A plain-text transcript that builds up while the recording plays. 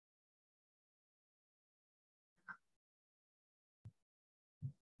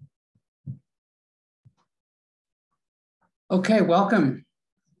Okay, welcome.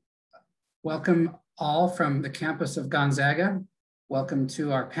 Welcome all from the campus of Gonzaga. Welcome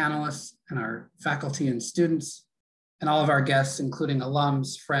to our panelists and our faculty and students and all of our guests, including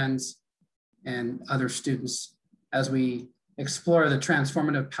alums, friends, and other students as we explore the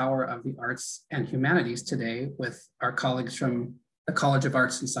transformative power of the arts and humanities today with our colleagues from the College of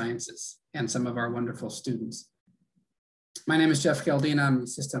Arts and Sciences and some of our wonderful students. My name is Jeff Galdina. I'm the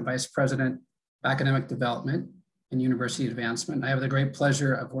Assistant Vice President of Academic Development and University Advancement. I have the great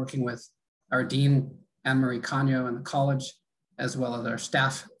pleasure of working with our Dean, Anne-Marie Cagno, in the college, as well as our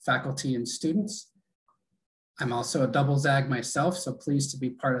staff, faculty, and students. I'm also a double ZAG myself, so pleased to be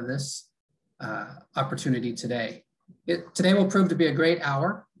part of this opportunity today. Today will prove to be a great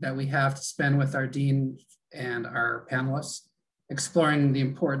hour that we have to spend with our Dean and our panelists, exploring the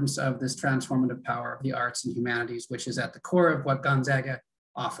importance of this transformative power of the arts and humanities, which is at the core of what Gonzaga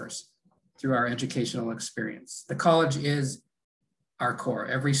offers through our educational experience. The college is our core.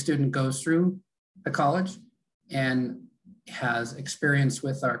 Every student goes through the college and has experience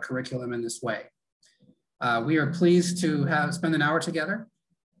with our curriculum in this way. We are pleased to spend an hour together.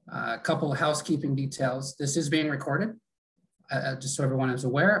 A couple of housekeeping details. This is being recorded, just so everyone is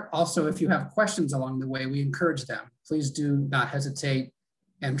aware. Also, if you have questions along the way, we encourage them. Please do not hesitate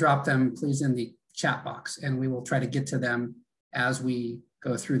and drop them, please, in the chat box, and we will try to get to them as we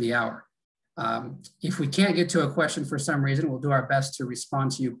go through the hour. If we can't get to a question for some reason, we'll do our best to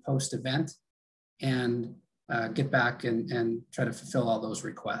respond to you post-event and get back and try to fulfill all those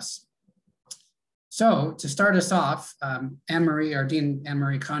requests. So to start us off, Anne-Marie, our Dean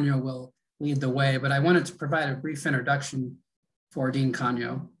Anne-Marie Cagno, will lead the way, but I wanted to provide a brief introduction for Dean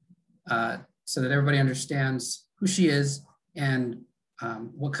Cagno so that everybody understands who she is and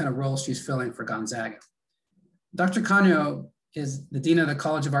what kind of role she's filling for Gonzaga. Dr. Cagno is the Dean of the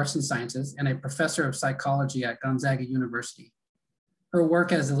College of Arts and Sciences and a professor of psychology at Gonzaga University. Her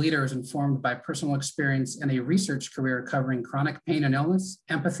work as a leader is informed by personal experience and a research career covering chronic pain and illness,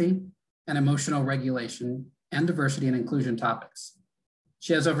 empathy, and emotional regulation, and diversity and inclusion topics.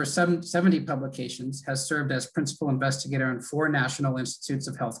 She has over 70 publications, has served as principal investigator on 4 National Institutes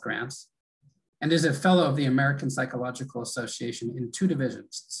of Health grants, and is a fellow of the American Psychological Association in 2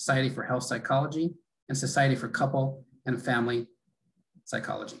 divisions, Society for Health Psychology and Society for Couple and Family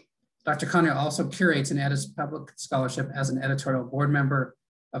Psychology. Dr. Cagno also curates and edits public scholarship as an editorial board member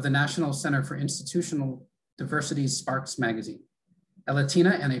of the National Center for Institutional Diversity's Sparks magazine. A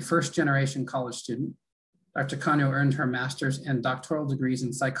Latina and a first-generation college student, Dr. Cagno earned her master's and doctoral degrees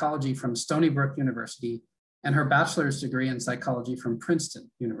in psychology from Stony Brook University and her bachelor's degree in psychology from Princeton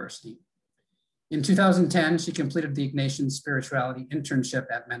University. In 2010, she completed the Ignatian Spirituality internship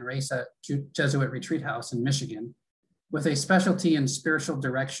at Manresa Jesuit Retreat House in Michigan, with a specialty in spiritual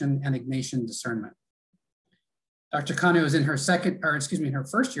direction and Ignatian discernment. Dr. Cagno is in her her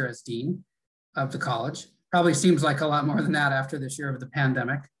first year as Dean of the college. Probably seems like a lot more than that after this year of the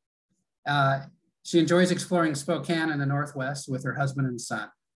pandemic. She enjoys exploring Spokane and the Northwest with her husband and son.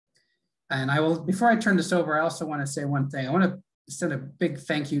 And before I turn this over, I also want to say one thing. I want to send a big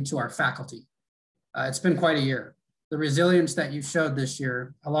thank you to our faculty. It's been quite a year. The resilience that you showed this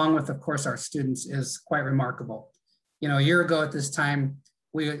year, along with, of course, our students, is quite remarkable. You know, a year ago at this time,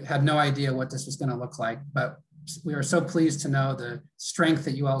 we had no idea what this was going to look like, but we are so pleased to know the strength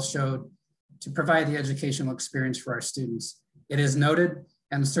that you all showed to provide the educational experience for our students. It is noted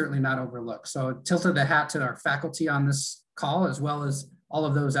and certainly not overlooked. So tilted the hat to our faculty on this call, as well as all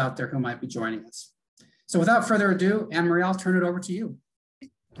of those out there who might be joining us. So without further ado, Anne-Marie, I'll turn it over to you.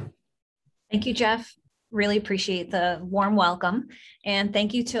 Thank you, Jeff. Really appreciate the warm welcome. And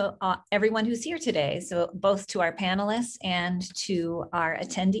thank you to everyone who's here today. So both to our panelists and to our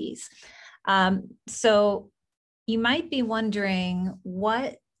attendees. So you might be wondering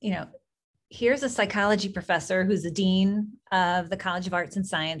here's a psychology professor who's the dean of the College of Arts and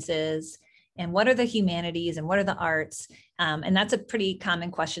Sciences, and what are the humanities and what are the arts? And that's a pretty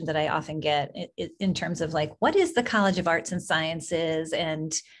common question that I often get in terms of like, what is the College of Arts and Sciences?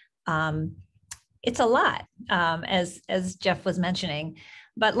 And it's a lot, as Jeff was mentioning,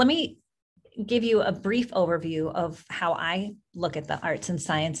 but let me give you a brief overview of how I look at the arts and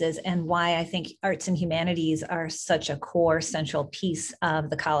sciences and why I think arts and humanities are such a core central piece of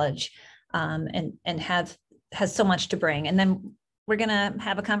the college, and has so much to bring. And then we're going to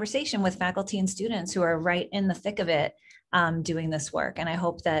have a conversation with faculty and students who are right in the thick of it, doing this work. And I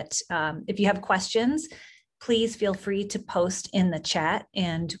hope that if you have questions, please feel free to post in the chat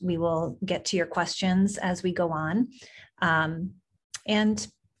and we will get to your questions as we go on. And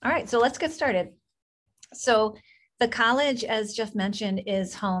all right, so let's get started. So The college, as Jeff mentioned,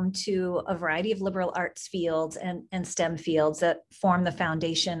 is home to a variety of liberal arts fields and STEM fields that form the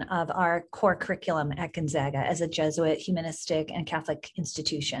foundation of our core curriculum at Gonzaga as a Jesuit, humanistic, and Catholic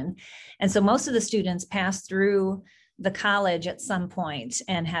institution. And so most of the students pass through the college at some point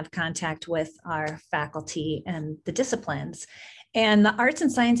and have contact with our faculty and the disciplines. And the arts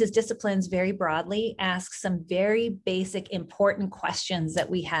and sciences disciplines very broadly ask some very basic, important questions that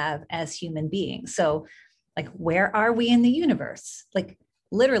we have as human beings. So, like, where are we in the universe? Like,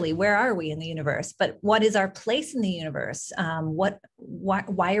 literally, where are we in the universe? But what is our place in the universe?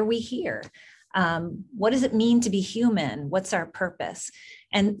 Why are we here? What does it mean to be human? What's our purpose?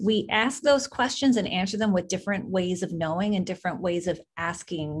 And we ask those questions and answer them with different ways of knowing and different ways of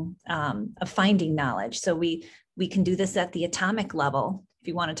asking, of finding knowledge. So we can do this at the atomic level, if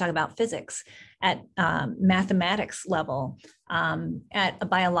you want to talk about physics, at mathematics level, at a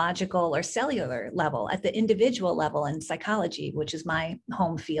biological or cellular level, at the individual level in psychology, which is my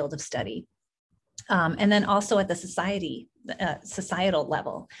home field of study. And then also at the societal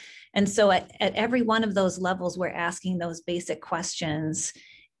level. And so at every one of those levels, we're asking those basic questions.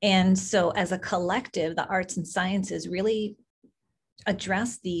 And so as a collective, the arts and sciences really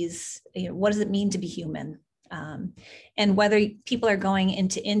address these, what does it mean to be human? And whether people are going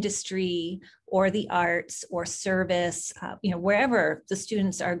into industry or the arts or service, wherever the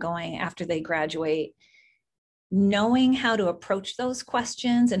students are going after they graduate, knowing how to approach those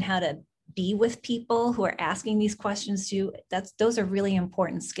questions and how to be with people who are asking these questions to, those are really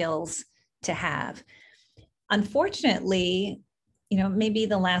important skills to have. Unfortunately, maybe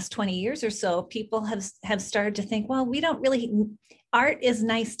the last 20 years or so, people have started to think, well, we don't really, art is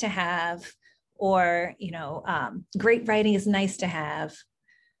nice to have, or, great writing is nice to have,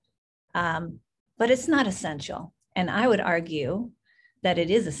 but it's not essential. And I would argue that it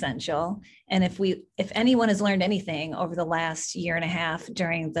is essential. And if anyone has learned anything over the last year and a half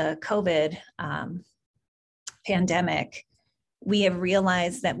during the COVID pandemic, we have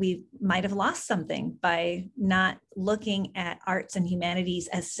realized that we might have lost something by not looking at arts and humanities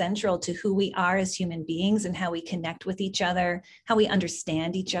as central to who we are as human beings and how we connect with each other, how we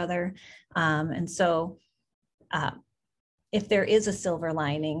understand each other. And so if there is a silver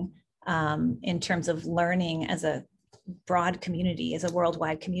lining in terms of learning as a broad community, as a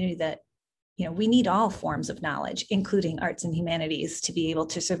worldwide community, that we need all forms of knowledge, including arts and humanities, to be able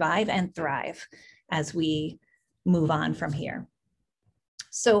to survive and thrive as we move on from here.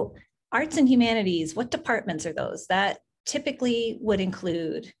 So arts and humanities, what departments are those? That typically would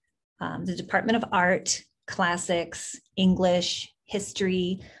include the Department of Art, Classics, English,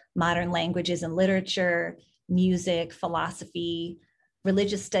 History, Modern Languages and Literature, Music, Philosophy,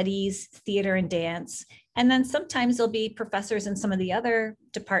 Religious Studies, Theater and Dance. And then sometimes there'll be professors in some of the other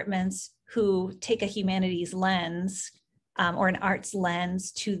departments who take a humanities lens or an arts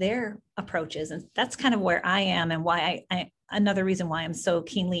lens to their approaches. And that's kind of where I am, and why another reason why I'm so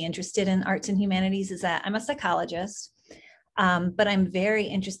keenly interested in arts and humanities is that I'm a psychologist, but I'm very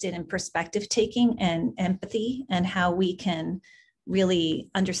interested in perspective taking and empathy and how we can really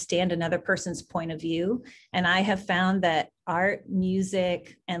understand another person's point of view. And I have found that art,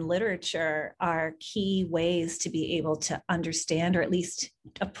 music, and literature are key ways to be able to understand, or at least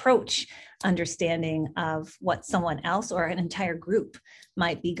approach understanding of what someone else or an entire group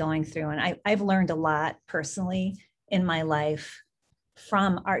might be going through. And I've learned a lot personally in my life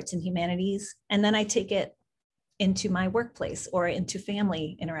from arts and humanities. And then I take it into my workplace or into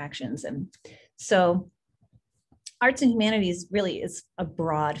family interactions. And so arts and humanities really is a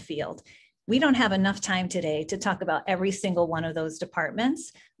broad field. We don't have enough time today to talk about every single one of those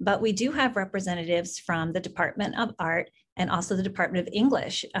departments, but we do have representatives from the Department of Art and also the Department of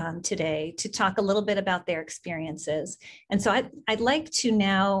English today to talk a little bit about their experiences. And so I'd like to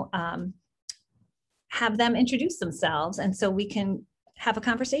now have them introduce themselves, and so we can have a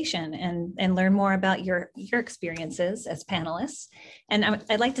conversation and learn more about your experiences as panelists. And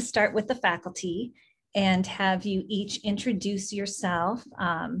I'd like to start with the faculty and have you each introduce yourself,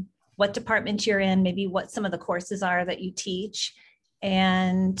 what department you're in, maybe what some of the courses are that you teach,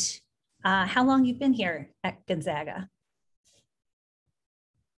 and how long you've been here at Gonzaga.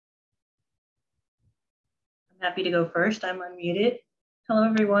 I'm happy to go first. I'm unmuted. Hello,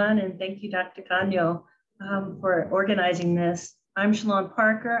 everyone, and thank you, Dr. Canio, for organizing this. I'm Shalon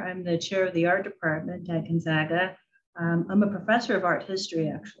Parker. I'm the chair of the art department at Gonzaga. I'm a professor of art history,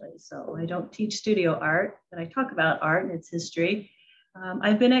 actually, so I don't teach studio art, but I talk about art and its history.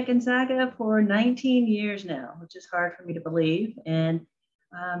 I've been at Gonzaga for 19 years now, which is hard for me to believe. And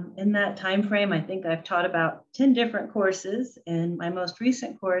in that time frame, I think I've taught about 10 different courses, and my most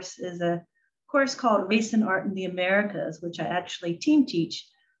recent course is a course called Race and Art in the Americas, which I actually team teach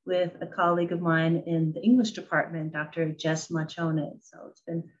with a colleague of mine in the English department, Dr. Jess Machone. So it's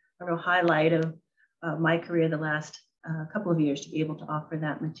been a real highlight of my career the last couple of years to be able to offer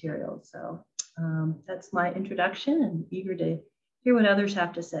that material. So that's my introduction, and eager to hear what others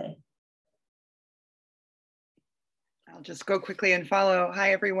have to say. I'll just go quickly and follow.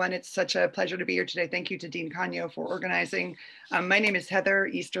 Hi, everyone. It's such a pleasure to be here today. Thank you to Dean Canio for organizing. My name is Heather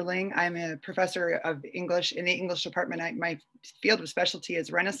Easterling. I'm a professor of English in the English department. My field of specialty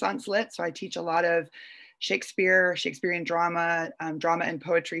is Renaissance Lit. So I teach a lot of Shakespeare, Shakespearean drama, drama and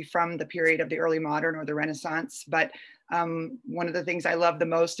poetry from the period of the early modern or the Renaissance. But one of the things I love the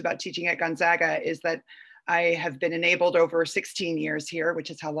most about teaching at Gonzaga is that I have been enabled over 16 years here, which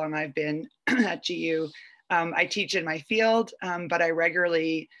is how long I've been at GU. I teach in my field, but I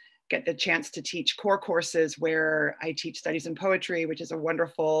regularly get the chance to teach core courses where I teach studies in poetry, which is a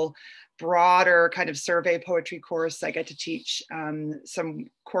wonderful, broader kind of survey poetry course. I get to teach some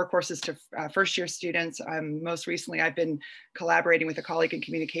core courses to first year students. Most recently, I've been collaborating with a colleague in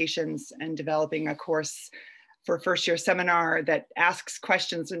communications and developing a course for first year seminar that asks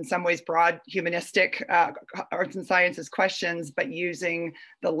questions, in some ways broad humanistic arts and sciences questions, but using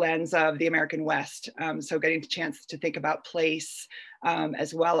the lens of the American West. So getting the chance to think about place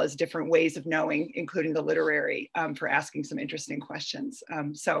as well as different ways of knowing, including the literary, for asking some interesting questions.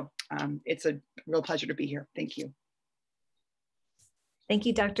 It's a real pleasure to be here. Thank you. Thank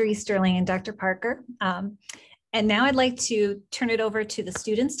you, Dr. Easterling and Dr. Parker. And now I'd like to turn it over to the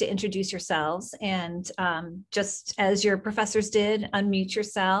students to introduce yourselves, and just as your professors did, unmute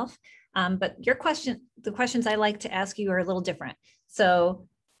yourself. But the questions I like to ask you are a little different. So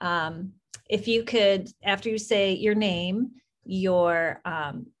if you could, after you say your name, your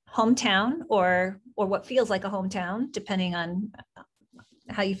hometown or what feels like a hometown, depending on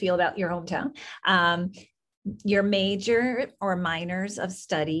how you feel about your hometown, your major or minors of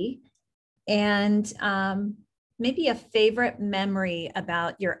study, and maybe a favorite memory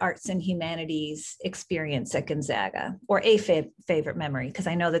about your arts and humanities experience at Gonzaga, or a favorite memory, because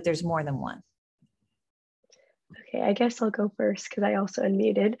I know that there's more than one. Okay, I guess I'll go first because I also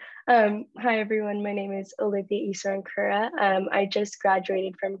unmuted. Hi, everyone. My name is Olivia Isarankura. I just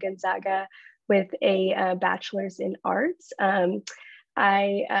graduated from Gonzaga with a bachelor's in arts.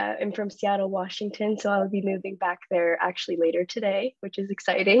 I am from Seattle, Washington, so I'll be moving back there actually later today, which is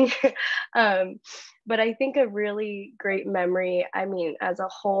exciting. But I think a really great memory, I mean, as a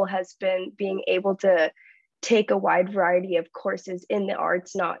whole, has been being able to take a wide variety of courses in the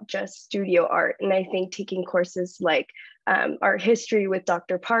arts, not just studio art. And I think taking courses like art history with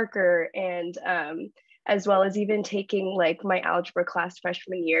Dr. Parker, and as well as even taking like my algebra class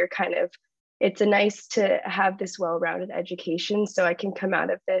freshman year, kind of, it's a nice to have this well-rounded education, so I can come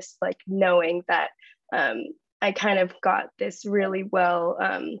out of this like knowing that I kind of got this really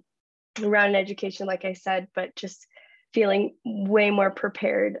well-rounded education, like I said, but just feeling way more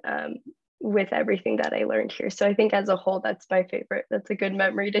prepared with everything that I learned here. So I think as a whole, that's my favorite. That's a good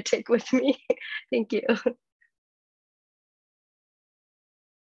memory to take with me. Thank you.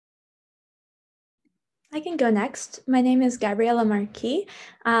 I can go next. My name is Gabriela Marquis.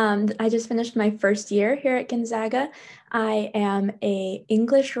 I just finished my first year here at Gonzaga. I am an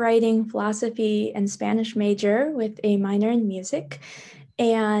English writing, philosophy, and Spanish major with a minor in music.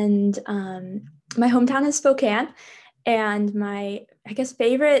 And my hometown is Spokane. And my, I guess,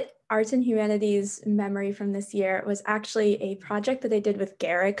 favorite arts and humanities memory from this year was actually a project that I did with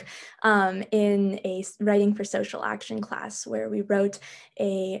Garrick in a writing for social action class, where we wrote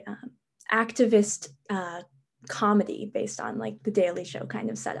a activist comedy based on like the Daily Show kind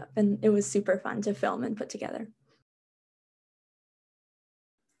of setup, and it was super fun to film and put together.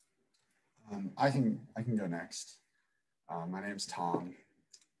 I can go next. My name's Tom.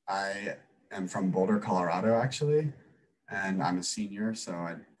 I am from Boulder, Colorado, actually, and I'm a senior, so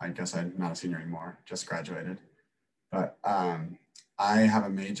I guess I'm not a senior anymore, just graduated. But I have a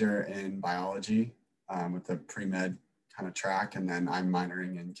major in biology with a pre-med kind of track, and then I'm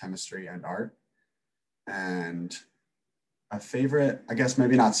minoring in chemistry and art. And a favorite, I guess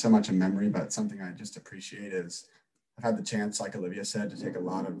maybe not so much a memory, but something I just appreciate is I've had the chance, like Olivia said, to take a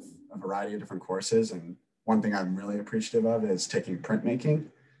variety of different courses. And one thing I'm really appreciative of is taking printmaking,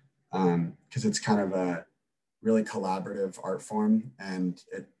 because it's kind of a really collaborative art form, and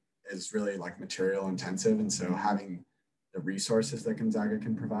it is really like material intensive. And so having the resources that Gonzaga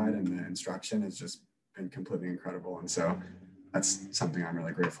can provide and the instruction has just been completely incredible. And so that's something I'm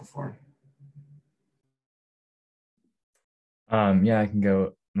really grateful for. Yeah, I can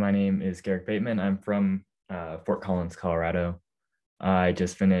go. My name is Garrick Bateman. I'm from Fort Collins, Colorado. I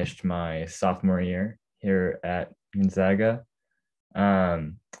just finished my sophomore year here at Gonzaga.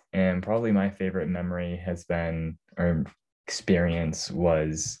 And probably my favorite memory has been, or experience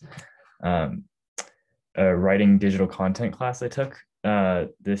was, a writing digital content class I took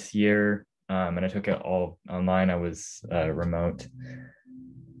this year. And I took it all online. I was remote.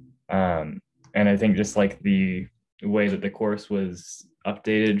 And I think just like the way that the course was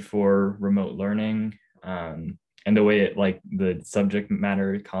updated for remote learning, and the way it, like, the subject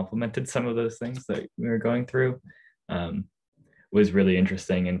matter complemented some of those things that we were going through, was really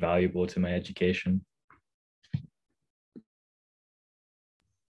interesting and valuable to my education.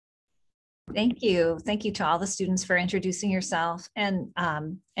 Thank you. Thank you to all the students for introducing yourself, and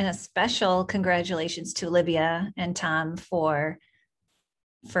a special congratulations to Olivia and Tom for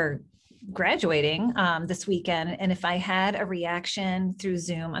graduating this weekend. And if I had a reaction through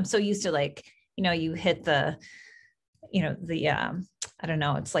Zoom, I'm so used to, like, you hit the, I don't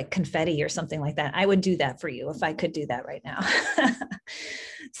know, it's like confetti or something like that. I would do that for you if I could do that right now.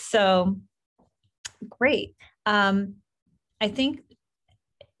 So great. I think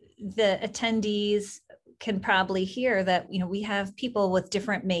the attendees can probably hear that, we have people with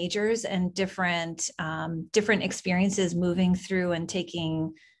different majors and different experiences moving through and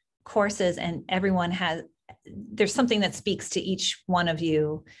taking courses, and there's something that speaks to each one of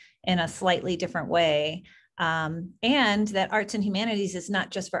you in a slightly different way. And that arts and humanities is not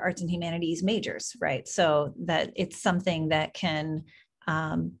just for arts and humanities majors, right? So that it's something that can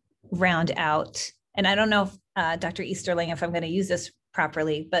round out. And I don't know if Dr. Easterling, if I'm going to use this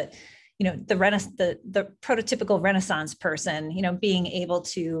properly, but the prototypical Renaissance person, being able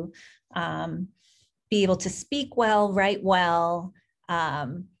to speak well, write well,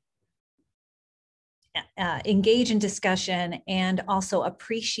 engage in discussion, and also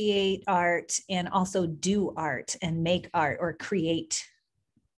appreciate art, and also do art and make art or create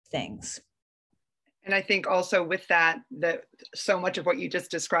things. And I think also with that so much of what you just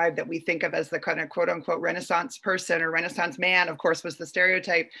described that we think of as the kind of quote unquote Renaissance person or Renaissance man, of course, was the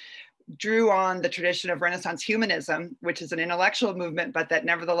stereotype, drew on the tradition of Renaissance humanism, which is an intellectual movement, but that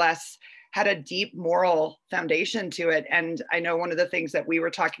nevertheless had a deep moral foundation to it. And I know one of the things that we were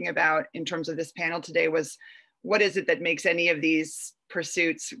talking about in terms of this panel today was, what is it that makes any of these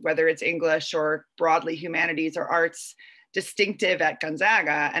pursuits, whether it's English or broadly humanities or arts, distinctive at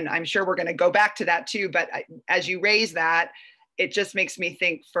Gonzaga? And I'm sure we're going to go back to that too, but as you raise that, it just makes me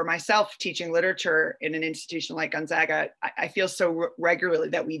think, for myself, teaching literature in an institution like Gonzaga, I feel so regularly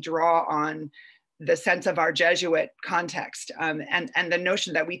that we draw on the sense of our Jesuit context, and the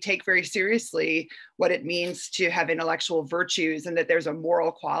notion that we take very seriously what it means to have intellectual virtues, and that there's a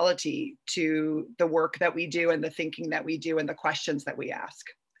moral quality to the work that we do and the thinking that we do and the questions that we ask.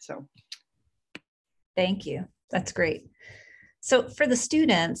 So thank you. That's great. So for the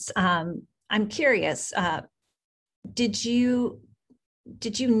students, I'm curious, did you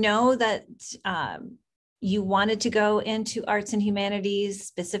know that you wanted to go into arts and humanities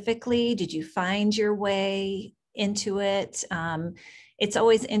specifically? Did you find your way into it? It's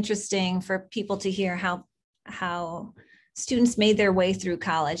always interesting for people to hear how students made their way through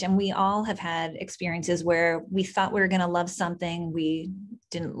college. And we all have had experiences where we thought we were going to love something, we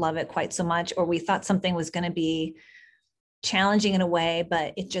didn't love it quite so much, or we thought something was going to be challenging in a way,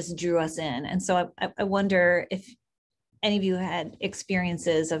 but it just drew us in. And so I wonder if any of you had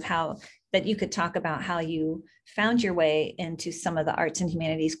experiences of that you could talk about how you found your way into some of the arts and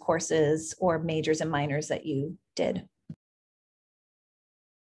humanities courses or majors and minors that you did.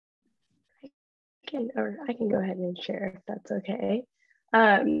 I can go ahead and share if that's okay.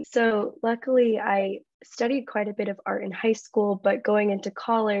 So luckily I studied quite a bit of art in high school, but going into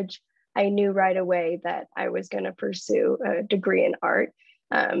college, I knew right away that I was going to pursue a degree in art.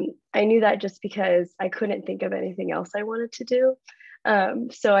 I knew that just because I couldn't think of anything else I wanted to do.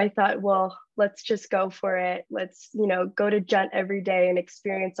 So I thought, well, let's just go for it. Let's, go to Gent every day and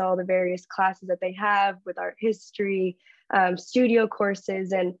experience all the various classes that they have with art history, studio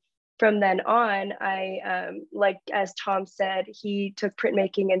courses. And from then on, I, like as Tom said, he took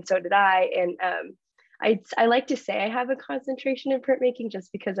printmaking and so did I. And I like to say I have a concentration in printmaking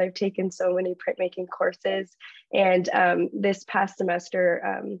just because I've taken so many printmaking courses. And this past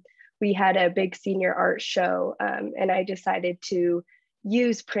semester, we had a big senior art show, and I decided to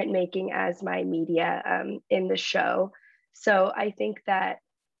use printmaking as my media in the show. So I think that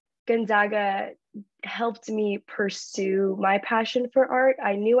Gonzaga helped me pursue my passion for art.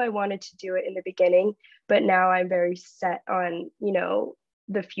 I knew I wanted to do it in the beginning, but now I'm very set on,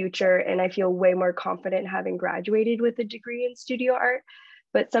 the future, and I feel way more confident having graduated with a degree in studio art.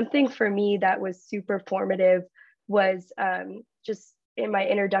 But something for me that was super formative was just in my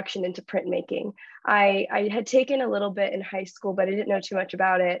introduction into printmaking. I had taken a little bit in high school, but I didn't know too much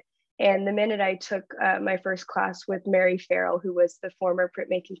about it. And the minute I took my first class with Mary Farrell, who was the former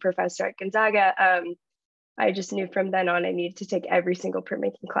printmaking professor at Gonzaga, I just knew from then on I needed to take every single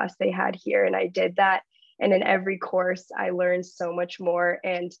printmaking class they had here. And I did that. And in every course, I learned so much more.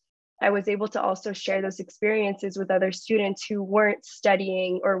 And I was able to also share those experiences with other students who weren't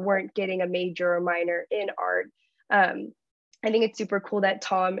studying or weren't getting a major or minor in art. I think it's super cool that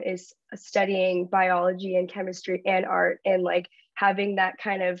Tom is studying biology and chemistry and art, and like having that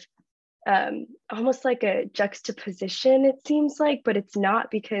kind of almost like a juxtaposition, it seems like, but it's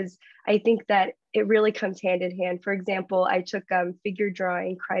not, because I think that it really comes hand in hand. For example, I took figure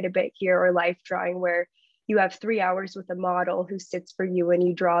drawing quite a bit here, or life drawing, where you have 3 hours with a model who sits for you and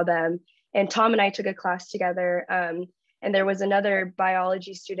you draw them. And Tom and I took a class together, and there was another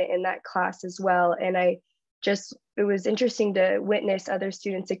biology student in that class as well. And it was interesting to witness other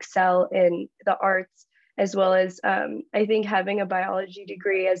students excel in the arts, as well as I think having a biology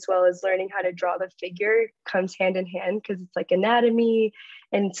degree as well as learning how to draw the figure comes hand in hand, because it's like anatomy.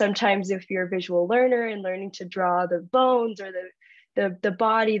 And sometimes if you're a visual learner and learning to draw the bones or the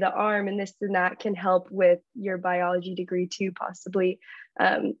body, the arm, and this and that can help with your biology degree too, possibly.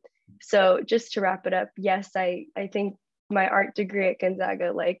 So just to wrap it up, yes, I think my art degree at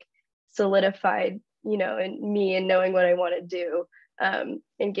Gonzaga like solidified, in me and knowing what I want to do,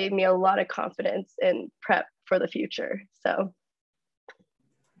 and gave me a lot of confidence and prep for the future. So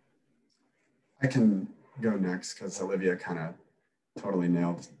I can go next because Olivia kind of totally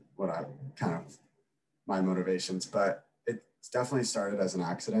nailed my motivations, but it's definitely started as an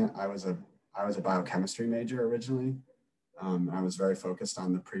accident. I was a biochemistry major originally. I was very focused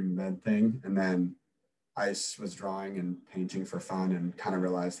on the pre-med thing, and then I was drawing and painting for fun and kind of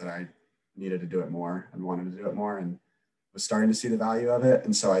realized that I needed to do it more and wanted to do it more, and was starting to see the value of it.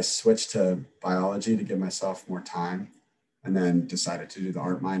 And so I switched to biology to give myself more time, and then decided to do the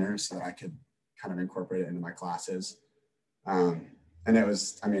art minor so that I could kind of incorporate it into my classes. And it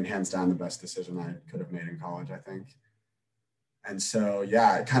was, hands down the best decision I could have made in college, I think. And so,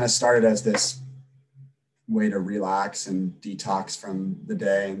 yeah, it kind of started as this way to relax and detox from the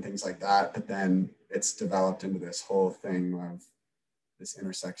day and things like that. But then it's developed into this whole thing of this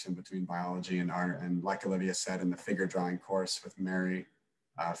intersection between biology and art. And like Olivia said, in the figure drawing course with Mary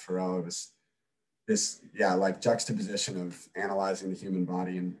Farrell, it was this, like juxtaposition of analyzing the human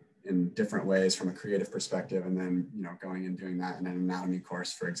body in different ways from a creative perspective. And then, going and doing that in an anatomy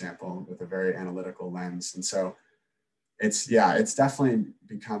course, for example, with a very analytical lens. And so it's definitely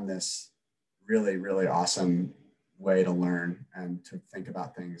become this really, really awesome way to learn and to think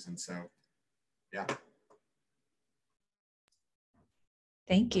about things. And so, yeah.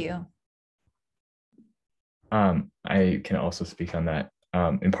 Thank you. I can also speak on that,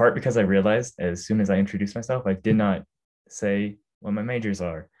 in part because I realized as soon as I introduced myself, I did not say what my majors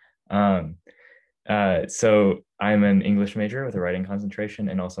are. So I'm an English major with a writing concentration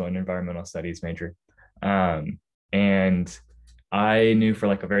and also an environmental studies major. And I knew for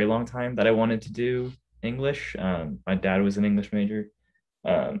like a very long time that I wanted to do English. My dad was an English major.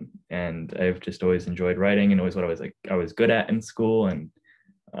 And I've just always enjoyed writing and always what I was good at in school. And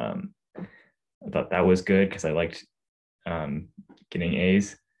I thought that was good because I liked getting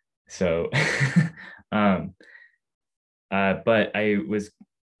A's. So, but I was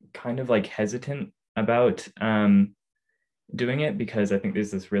kind of like hesitant about doing it because I think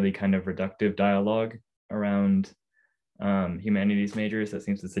there's this really kind of reductive dialogue around humanities majors that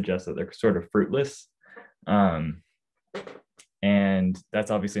seems to suggest that they're sort of fruitless. And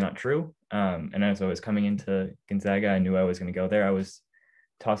that's obviously not true. And as I was coming into Gonzaga, I knew I was going to go there. I was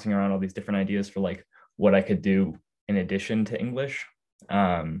tossing around all these different ideas for like what I could do in addition to English,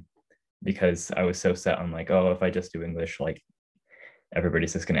 because I was so set on like, oh, if I just do English, like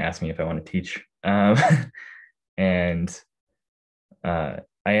everybody's just going to ask me if I want to teach. And I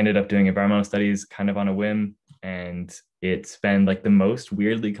ended up doing environmental studies kind of on a whim, and it's been like the most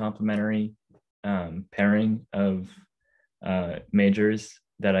weirdly complementary pairing of majors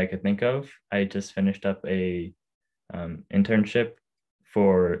that I could think of. I just finished up a internship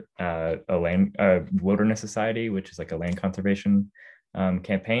for a wilderness society, which is like a land conservation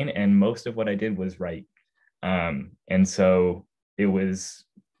campaign, and most of what I did was write. And so it was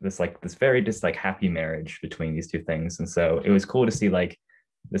this very happy marriage between these two things. And so it was cool to see like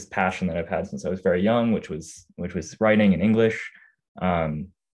this passion that I've had since I was very young, which was writing in English,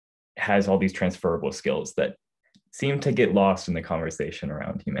 has all these transferable skills that seem to get lost in the conversation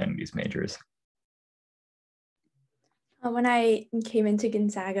around humanities majors. When I came into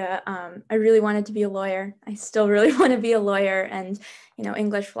Gonzaga, I really wanted to be a lawyer. I still really want to be a lawyer, and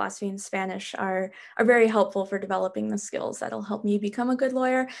English, philosophy, and Spanish are very helpful for developing the skills that'll help me become a good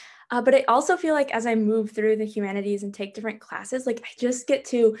lawyer. But I also feel like as I move through the humanities and take different classes, like I just get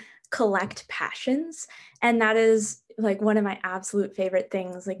to collect passions, and that is like one of my absolute favorite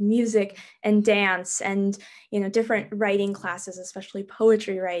things, like music and dance and different writing classes, especially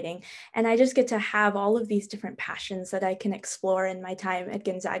poetry writing. And I just get to have all of these different passions that I can explore in my time at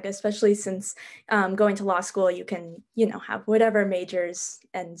Gonzaga, especially since going to law school, you can, have whatever majors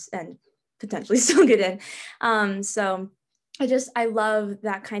and potentially still get in. So I love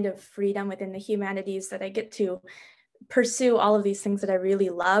that kind of freedom within the humanities, that I get to pursue all of these things that I really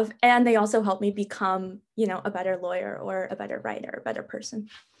love. And they also help me become, a better lawyer or a better writer, a better person.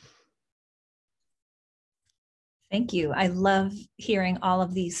 Thank you. I love hearing all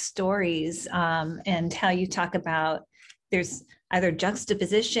of these stories and how you talk about there's either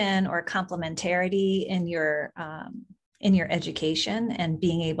juxtaposition or complementarity in your education, and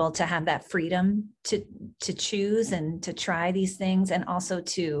being able to have that freedom to choose and to try these things, and also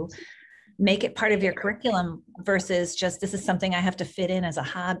to make it part of your curriculum versus just, this is something I have to fit in as a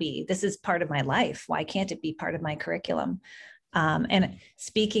hobby. This is part of my life. Why can't it be part of my curriculum? And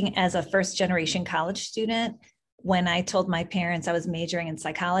speaking as a first generation college student, when I told my parents I was majoring in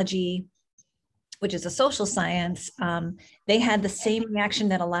psychology, which is a social science, they had the same reaction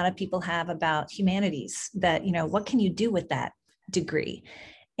that a lot of people have about humanities, that, what can you do with that degree?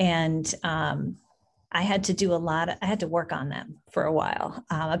 And I had to work on them for a while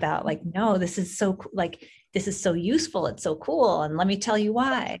about like, no, this is so useful. It's so cool. And let me tell you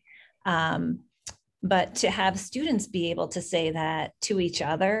why. But to have students be able to say that to each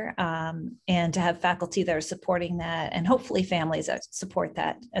other, and to have faculty that are supporting that, and hopefully families that support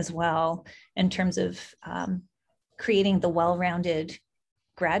that as well, in terms of creating the well-rounded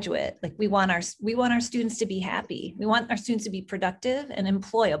graduate. Like we want our students to be happy. We want our students to be productive and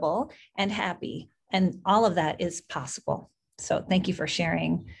employable and happy. And all of that is possible. So thank you for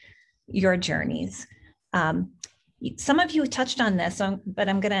sharing your journeys. Some of you touched on this, but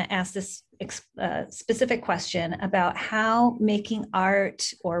I'm going to ask this specific question about how making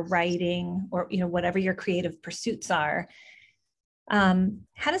art or writing or whatever your creative pursuits are,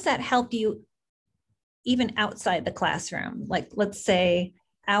 how does that help you even outside the classroom? Like, let's say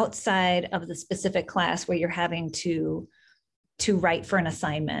outside of the specific class where you're having to write for an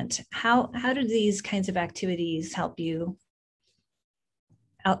assignment. How do these kinds of activities help you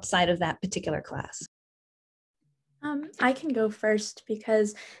outside of that particular class? I can go first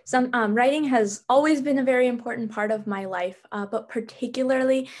because writing has always been a very important part of my life, but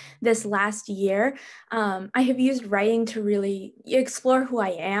particularly this last year, I have used writing to really explore who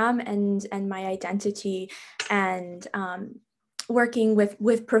I am and my identity, and working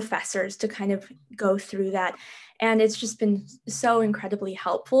with professors to kind of go through that. And it's just been so incredibly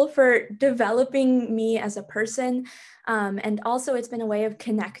helpful for developing me as a person. And also it's been a way of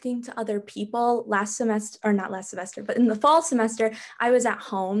connecting to other people. Last semester, or not last semester, but in the fall semester, I was at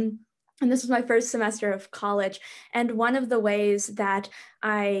home. And this was my first semester of college. And one of the ways that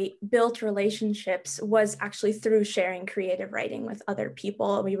I built relationships was actually through sharing creative writing with other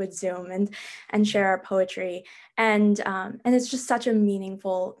people. We would Zoom and share our poetry. And it's just such a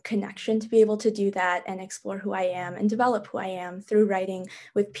meaningful connection to be able to do that and explore who I am and develop who I am through writing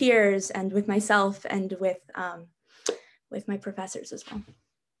with peers and with myself and with my professors as well.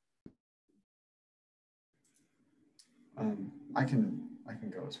 I can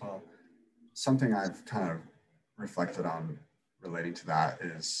go as well. Something I've kind of reflected on relating to that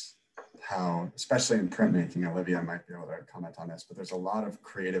is how, especially in printmaking, Olivia might be able to comment on this, but there's a lot of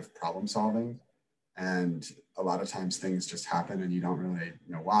creative problem solving, and a lot of times things just happen and you don't really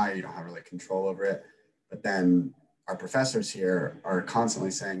know why, you don't have really control over it. But then our professors here are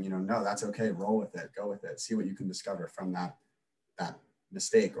constantly saying, no, that's okay, roll with it, go with it, see what you can discover from that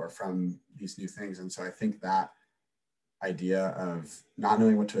mistake or from these new things. And so I think that idea of not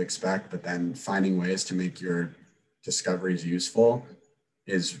knowing what to expect, but then finding ways to make your discoveries useful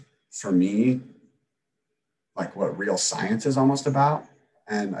is, for me, like what real science is almost about.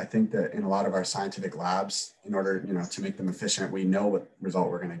 And I think that in a lot of our scientific labs, in order, to make them efficient, we know what result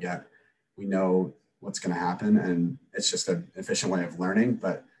we're going to get. We know what's going to happen, and it's just an efficient way of learning,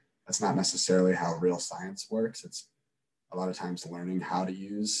 but that's not necessarily how real science works. It's a lot of times learning how to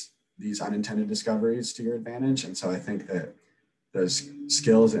use these unintended discoveries to your advantage. And so I think that those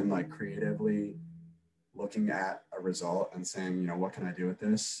skills in like creatively looking at a result and saying, what can I do with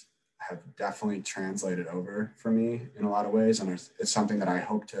this, have definitely translated over for me in a lot of ways. And it's something that I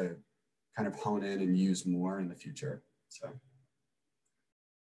hope to kind of hone in and use more in the future. So.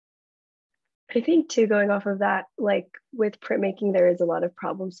 I think too, going off of that, like with printmaking, there is a lot of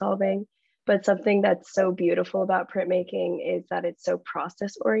problem solving, but something that's so beautiful about printmaking is that it's so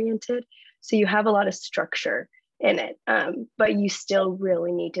process oriented. So you have a lot of structure in it, but you still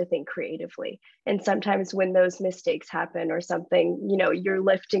really need to think creatively. And sometimes when those mistakes happen or something, you know, you're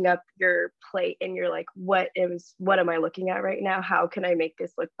lifting up your plate and you're like, what am I looking at right now? How can I make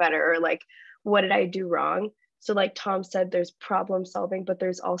this look better? Or like, what did I do wrong? So like Tom said, there's problem solving, but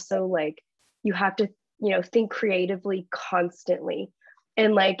there's also like, you have to, you know, think creatively constantly.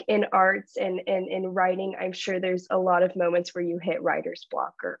 And like in arts and in writing, I'm sure there's a lot of moments where you hit writer's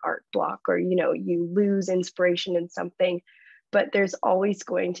block or art block, or, you know, you lose inspiration in something, but there's always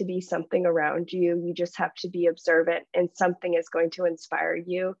going to be something around you. You just have to be observant, and something is going to inspire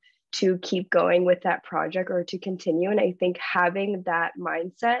you to keep going with that project or to continue. And I think having that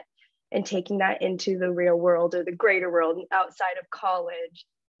mindset and taking that into the real world or the greater world outside of college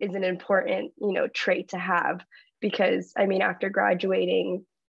is an important, you know, trait to have. Because I mean, after graduating,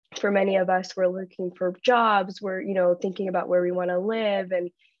 for many of us, we're looking for jobs, we're, you know, thinking about where we want to live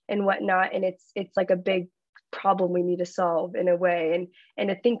and whatnot. And it's like a big problem we need to solve in a way, and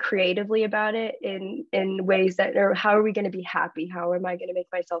to think creatively about it in ways that, or how are we going to be happy? How am I going to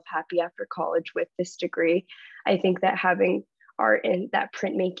make myself happy after college with this degree? I think that having art and that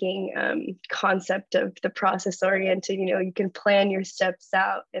printmaking concept of the process oriented, you know, you can plan your steps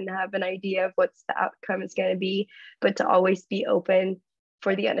out and have an idea of what's the outcome is going to be, but to always be open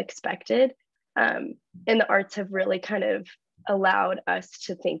for the unexpected. And the arts have really kind of allowed us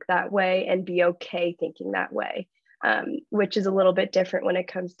to think that way and be okay thinking that way, which is a little bit different when it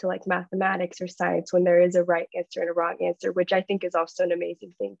comes to like mathematics or science, when there is a right answer and a wrong answer, which I think is also an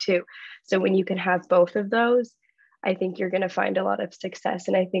amazing thing too. So when you can have both of those, I think you're going to find a lot of success.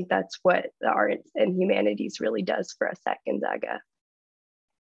 And I think that's what the arts and humanities really does for us at Gonzaga.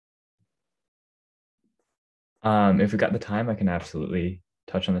 If we got the time, I can absolutely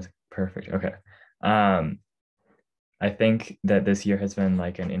touch on this. Perfect. Okay. I think that this year has been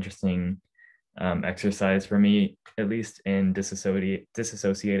like an interesting exercise for me, at least in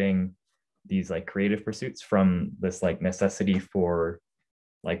disassociating these like creative pursuits from this like necessity for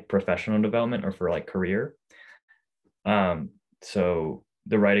like professional development or for like career. So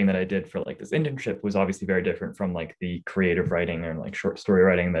the writing that I did for like this internship was obviously very different from like the creative writing or like short story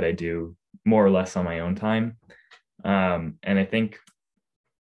writing that I do more or less on my own time. And I think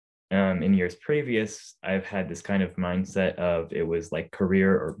in years previous, I've had this kind of mindset of it was like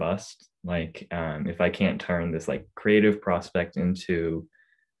career or bust. Like if I can't turn this like creative prospect into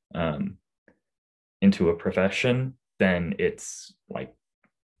a profession, then it's like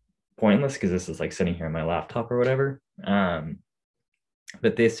pointless because this is like sitting here on my laptop or whatever.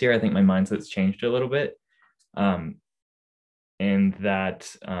 But this year, I think my mindset's changed a little bit, in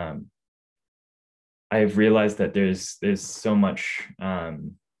that I've realized that there's so much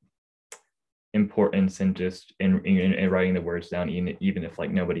importance in just in writing the words down, even if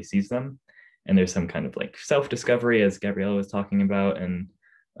like nobody sees them. And there's some kind of like self-discovery, as Gabriella was talking about, and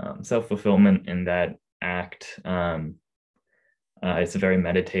self-fulfillment in that act. It's a very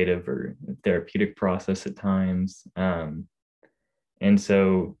meditative or therapeutic process at times. And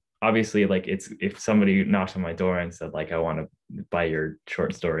so obviously, like if somebody knocked on my door and said like, I want to buy your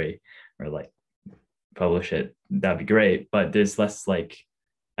short story or like publish it, that'd be great. But there's less like,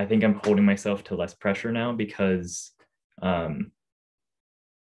 I think I'm holding myself to less pressure now because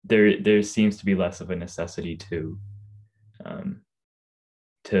there seems to be less of a necessity to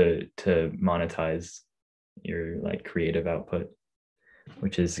monetize your like creative output,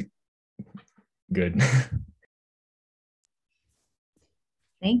 which is good.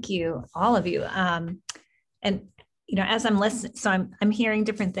 Thank you, all of you. And you know, as I'm listening, so I'm hearing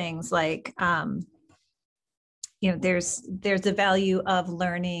different things like, you know, there's the value of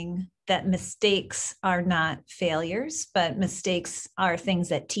learning that mistakes are not failures, but mistakes are things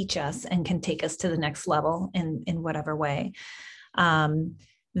that teach us and can take us to the next level in whatever way.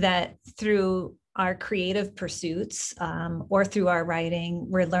 That through our creative pursuits or through our writing,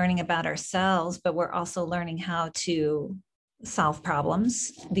 we're learning about ourselves, but we're also learning how to solve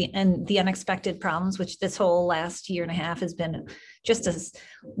problems, the unexpected problems, which this whole last year and a half has been just as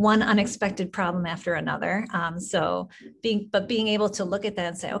one unexpected problem after another. So being able to look at that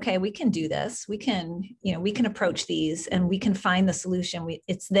and say, okay, we can do this. We can approach these and we can find the solution.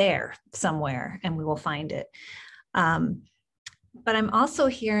 It's there somewhere and we will find it. But I'm also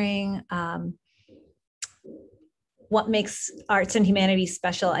hearing what makes arts and humanities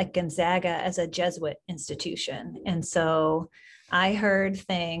special at Gonzaga as a Jesuit institution. And so I heard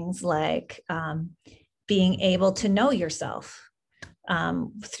things like being able to know yourself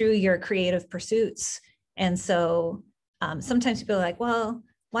through your creative pursuits. And so sometimes people are like, well,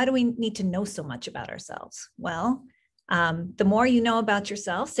 why do we need to know so much about ourselves? Well, the more you know about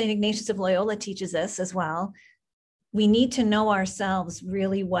yourself, St. Ignatius of Loyola teaches this as well. We need to know ourselves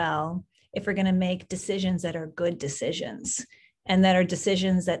really well if we're going to make decisions that are good decisions and that are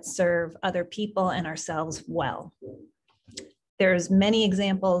decisions that serve other people and ourselves well. There's many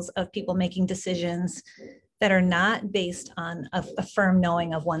examples of people making decisions that are not based on a firm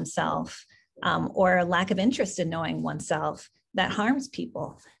knowing of oneself or a lack of interest in knowing oneself that harms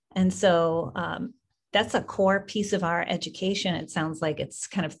people. And so that's a core piece of our education. It sounds like it's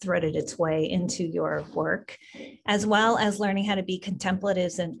kind of threaded its way into your work, as well as learning how to be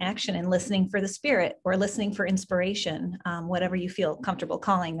contemplatives in action and listening for the spirit or listening for inspiration, whatever you feel comfortable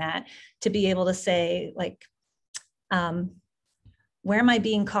calling that, to be able to say, like, where am I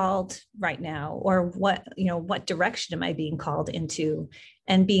being called right now? Or what direction am I being called into?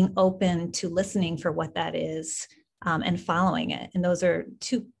 And being open to listening for what that is and following it. And those are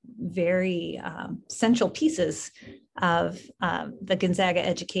two very central pieces of the Gonzaga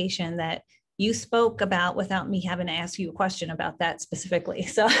education that you spoke about without me having to ask you a question about that specifically.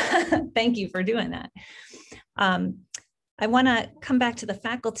 So thank you for doing that. I want to come back to the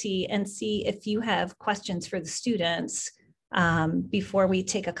faculty and see if you have questions for the students before we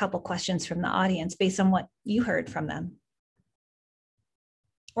take a couple questions from the audience based on what you heard from them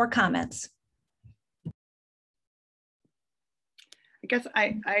or comments. I guess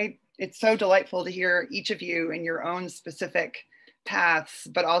it's so delightful to hear each of you in your own specific paths,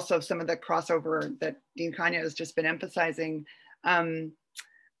 but also some of the crossover that Dean Canio has just been emphasizing. I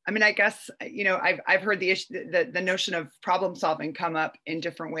mean, I guess, you know, I've heard the notion of problem solving come up in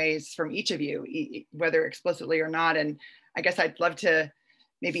different ways from each of you, whether explicitly or not. And I guess I'd love to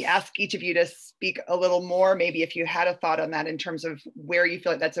maybe ask each of you to speak a little more, maybe if you had a thought on that in terms of where you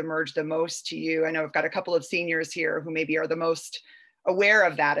feel like that's emerged the most to you. I know I've got a couple of seniors here who maybe are the most aware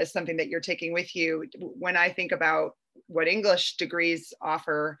of that as something that you're taking with you. When I think about what English degrees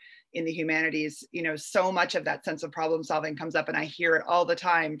offer in the humanities, you know, so much of that sense of problem solving comes up, and I hear it all the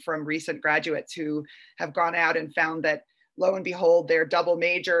time from recent graduates who have gone out and found that, lo and behold, their double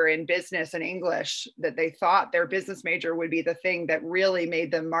major in business and English, that they thought their business major would be the thing that really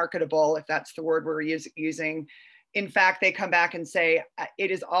made them marketable, if that's the word we're using. In fact, they come back and say,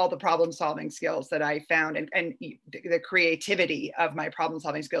 it is all the problem solving skills that I found and the creativity of my problem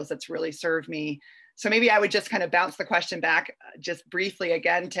solving skills that's really served me. So maybe I would just kind of bounce the question back just briefly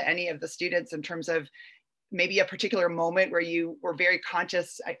again to any of the students in terms of maybe a particular moment where you were very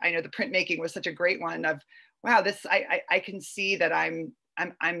conscious. I know the printmaking was such a great one of, wow, this, I can see that I'm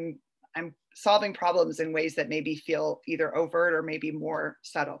solving problems in ways that maybe feel either overt or maybe more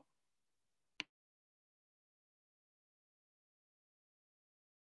subtle.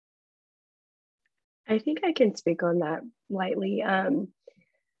 I think I can speak on that lightly.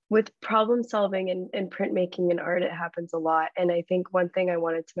 With problem solving and printmaking and art, it happens a lot. And I think one thing I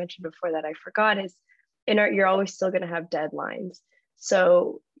wanted to mention before that I forgot is in art, you're always still going to have deadlines.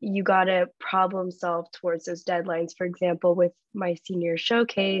 So you got to problem solve towards those deadlines. For example, with my senior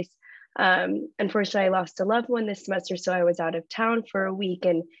showcase, unfortunately, I lost a loved one this semester, so I was out of town for a week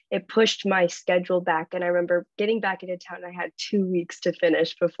and it pushed my schedule back. And I remember getting back into town, I had 2 weeks to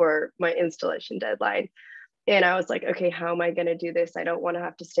finish before my installation deadline. And I was like, okay, how am I going to do this? I don't want to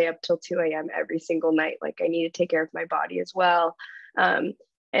have to stay up till 2 a.m. every single night. Like, I need to take care of my body as well. And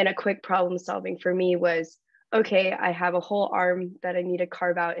a quick problem solving for me was, okay, I have a whole arm that I need to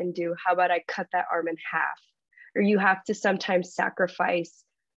carve out and do. How about I cut that arm in half? Or you have to sometimes sacrifice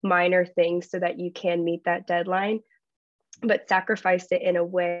minor things so that you can meet that deadline, but sacrifice it in a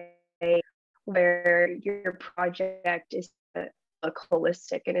way where your project is look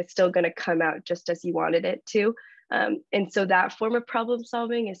holistic and it's still going to come out just as you wanted it to. And so that form of problem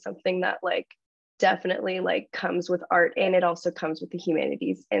solving is something that like definitely like comes with art, and it also comes with the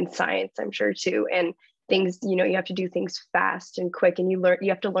humanities and science, I'm sure too. And things, you know, you have to do things fast and quick, and you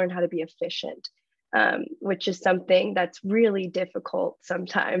have to learn how to be efficient, which is something that's really difficult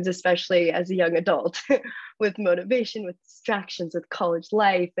sometimes, especially as a young adult with motivation, with distractions, with college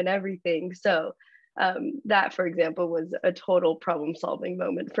life and everything. So that, for example, was a total problem solving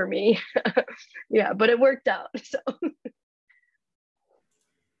moment for me. Yeah, but it worked out. So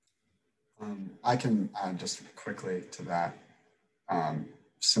I can add just quickly to that.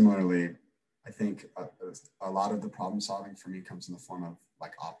 Similarly, I think a lot of the problem solving for me comes in the form of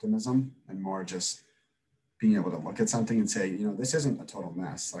like optimism and more just being able to look at something and say, you know, this isn't a total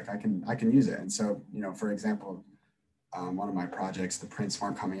mess. Like I can use it. And so, you know, for example, one of my projects, the prints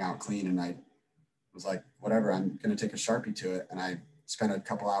weren't coming out clean, and I was like, whatever, I'm going to take a Sharpie to it. And I spent a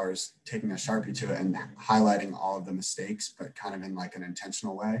couple hours taking a Sharpie to it and highlighting all of the mistakes, but kind of in like an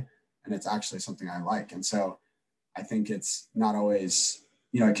intentional way. And it's actually something I like. And so I think it's not always,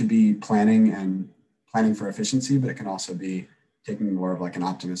 it could be planning for efficiency, but it can also be taking more of like an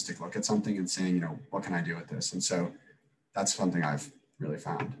optimistic look at something and saying, what can I do with this? And so that's something I've really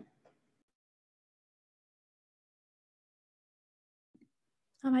found.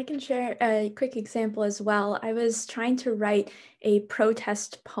 I can share a quick example as well. I was trying to write a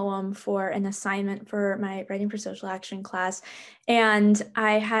protest poem for an assignment for my Writing for Social Action class. And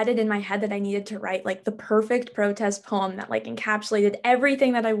I had it in my head that I needed to write like the perfect protest poem that like encapsulated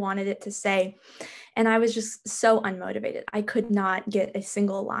everything that I wanted it to say. And I was just so unmotivated. I could not get a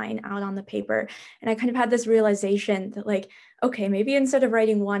single line out on the paper. And I kind of had this realization that like, okay, maybe instead of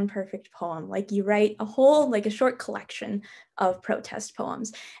writing one perfect poem, like you write a whole, like a short collection of protest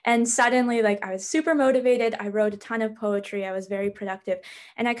poems. And suddenly like I was super motivated. I wrote a ton of poetry. I was very productive.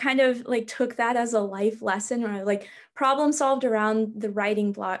 And I kind of like took that as a life lesson where I like problem solved around the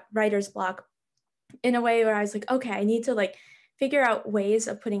writer's block in a way where I was like, okay, I need to like figure out ways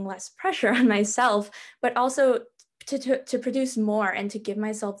of putting less pressure on myself, but also to produce more and to give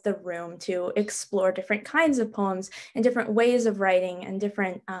myself the room to explore different kinds of poems and different ways of writing and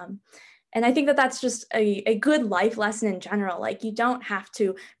different, and I think that that's just a good life lesson in general. Like you don't have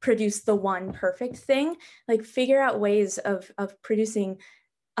to produce the one perfect thing, like figure out ways of producing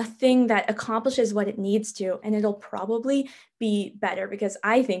a thing that accomplishes what it needs to, and it'll probably be better, because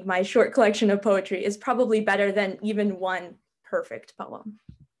I think my short collection of poetry is probably better than even one perfect poem.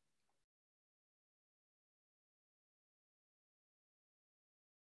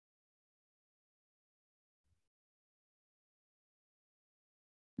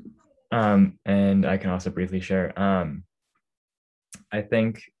 And I can also briefly share. I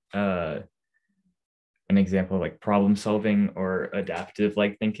think an example of like problem solving or adaptive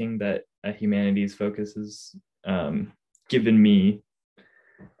like thinking that a humanities focus has given me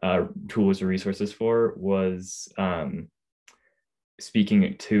tools or resources for was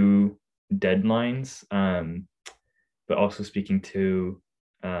speaking to deadlines, but also speaking to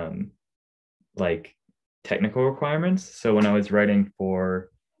like technical requirements. So when I was writing for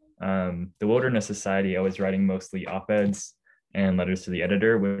the Wilderness Society, I was writing mostly op-eds and letters to the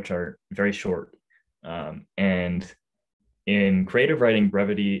editor, which are very short. And in creative writing,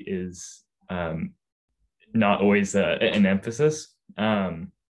 brevity is not always an emphasis. And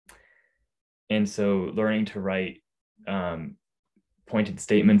so learning to write pointed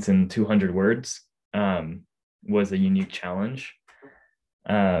statements in 200 words was a unique challenge.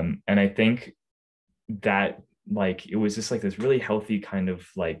 And I think that like it was just like this really healthy kind of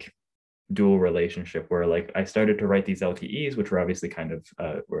like dual relationship where like I started to write these LTEs, which were obviously kind of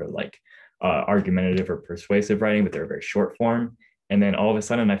were like argumentative or persuasive writing, but they were very short form. And then all of a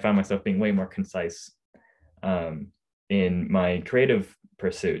sudden I found myself being way more concise in my creative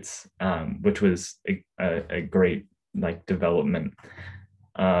pursuits, which was a great like development.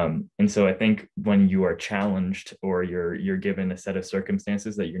 And so I think when you are challenged or you're given a set of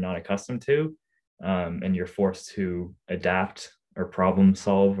circumstances that you're not accustomed to, and you're forced to adapt or problem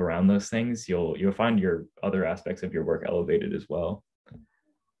solve around those things, you'll find your other aspects of your work elevated as well.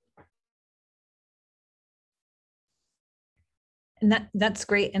 And that's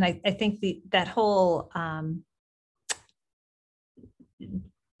great. And I think that whole, when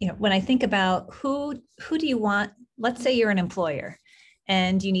I think about who do you want, let's say you're an employer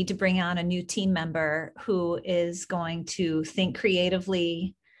and you need to bring on a new team member who is going to think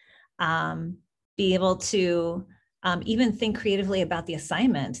creatively, be able to even think creatively about the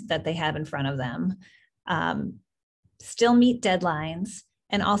assignment that they have in front of them, still meet deadlines,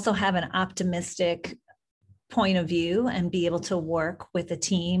 and also have an optimistic point of view and be able to work with a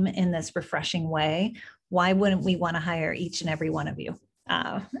team in this refreshing way. Why wouldn't we want to hire each and every one of you?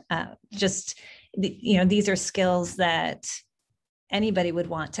 These are skills that anybody would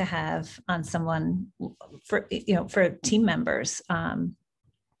want to have on someone for team members,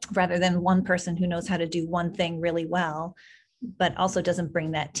 rather than one person who knows how to do one thing really well, but also doesn't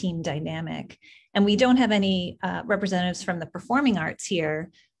bring that team dynamic. And we don't have any representatives from the performing arts here,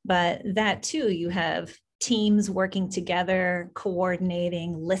 but that too, you have teams working together,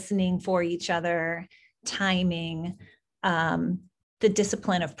 coordinating, listening for each other, timing, the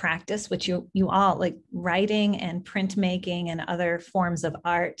discipline of practice, which you all like. Writing and printmaking and other forms of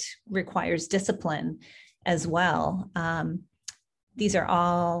art requires discipline as well. These are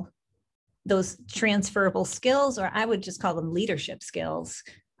all those transferable skills, or I would just call them leadership skills,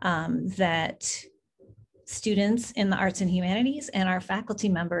 that students in the arts and humanities and our faculty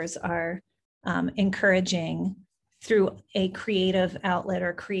members are encouraging through a creative outlet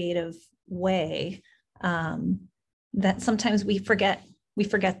or creative way, that sometimes we forget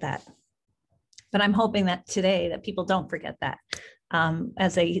that. But I'm hoping that today that people don't forget that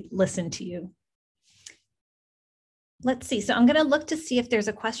as they listen to you. Let's see. So I'm going to look to see if there's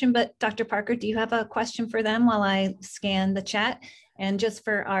a question, but Dr. Parker, do you have a question for them while I scan the chat? And just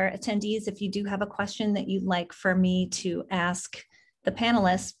for our attendees, if you do have a question that you'd like for me to ask the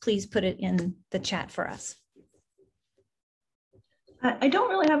panelists, please put it in the chat for us. I don't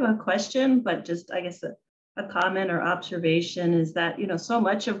really have a question, but just, I guess, a comment or observation is that, you know, so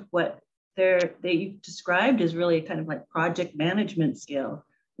much of what they described is really kind of like project management skill,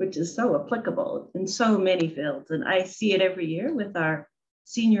 which is so applicable in so many fields. And I see it every year with our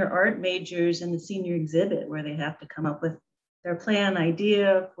senior art majors in the senior exhibit, where they have to come up with their plan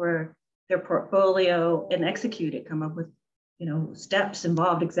idea for their portfolio and execute it, come up with, you know, steps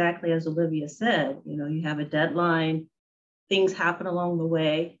involved exactly as Olivia said. You know, you have a deadline, things happen along the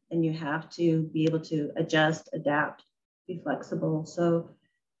way, and you have to be able to adjust, adapt, be flexible. So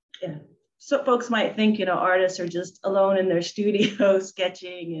yeah, so folks might think, you know, artists are just alone in their studio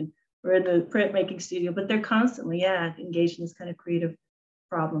sketching and or in the printmaking studio, but they're constantly, engaged in this kind of creative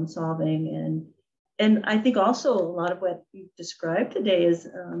problem solving. And I think also a lot of what you've described today is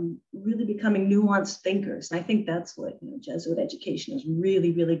really becoming nuanced thinkers. And I think that's what, you know, Jesuit education is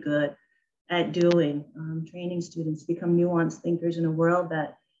really, really good at doing, training students to become nuanced thinkers in a world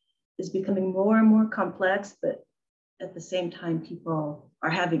that is becoming more and more complex, but at the same time, people are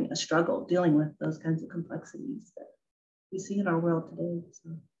having a struggle dealing with those kinds of complexities that we see in our world today.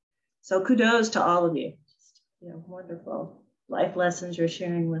 So kudos to all of you. Just, you know, wonderful life lessons you're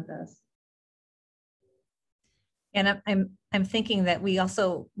sharing with us. And I'm thinking that we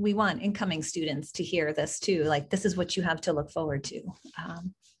want incoming students to hear this too. Like, this is what you have to look forward to.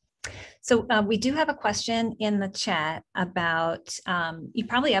 So we do have a question in the chat about, you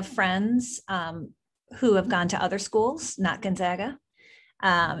probably have friends who have gone to other schools, not Gonzaga.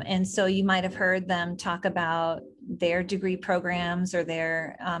 And so you might have heard them talk about their degree programs or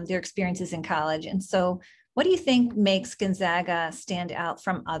their experiences in college. And so what do you think makes Gonzaga stand out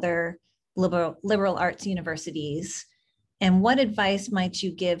from other liberal arts universities? And what advice might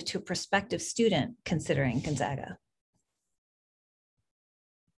you give to a prospective student considering Gonzaga?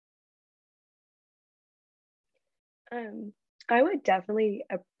 I would definitely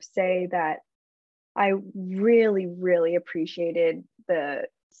say that I really, really appreciated the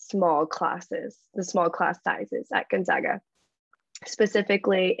small class sizes at Gonzaga,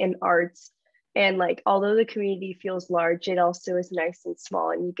 specifically in arts. And like, although the community feels large, it also is nice and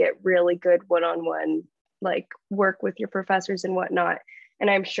small, and you get really good one-on-one like work with your professors and whatnot. And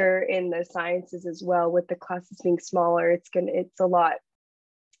I'm sure in the sciences as well, with the classes being smaller, it's a lot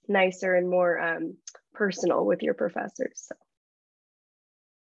nicer and more personal with your professors. So.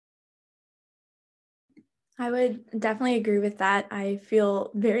 I would definitely agree with that. I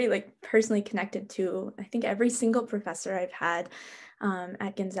feel very like personally connected to, I think, every single professor I've had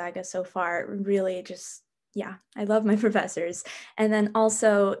at Gonzaga so far. Really just, yeah, I love my professors. And then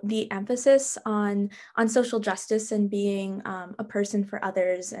also the emphasis on social justice and being a person for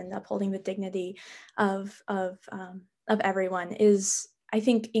others and upholding the dignity of everyone is, I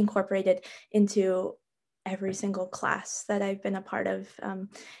think, incorporated into every single class that I've been a part of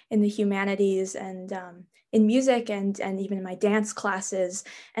in the humanities and in music and even in my dance classes.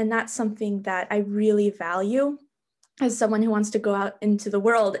 And that's something that I really value as someone who wants to go out into the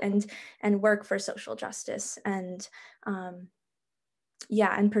world and work for social justice and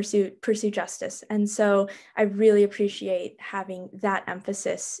and pursue justice. And so I really appreciate having that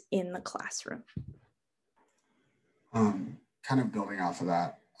emphasis in the classroom. Kind of building off of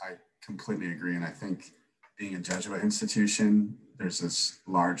that, I completely agree. And I think being a Jesuit institution, there's this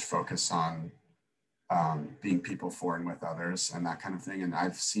large focus on being people for and with others and that kind of thing. And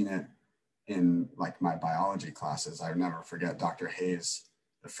I've seen it in like my biology classes. I never forget Dr. Hayes,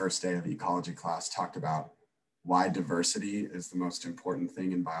 the first day of the ecology class, talked about why diversity is the most important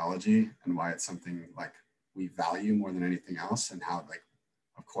thing in biology and why it's something like we value more than anything else, and how, like,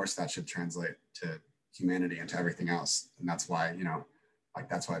 of course that should translate to humanity and to everything else. And that's why, you know, like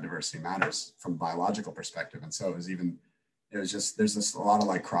that's why diversity matters from a biological perspective. And so there's this a lot of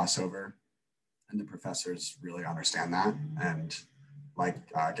like crossover, and the professors really understand that. And like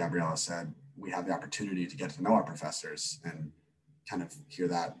Gabriella said, we have the opportunity to get to know our professors and kind of hear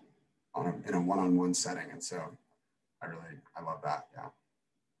that in a one-on-one setting. And so I love that, yeah.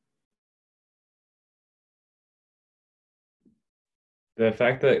 The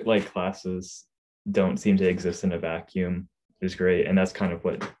fact that like classes don't seem to exist in a vacuum is great. And that's kind of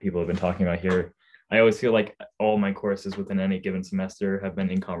what people have been talking about here. I always feel like all my courses within any given semester have been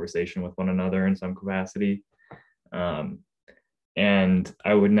in conversation with one another in some capacity. And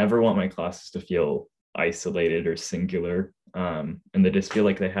I would never want my classes to feel isolated or singular. And they just feel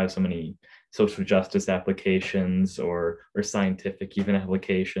like they have so many social justice applications or scientific even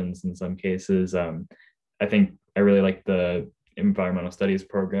applications in some cases. I think I really like the environmental studies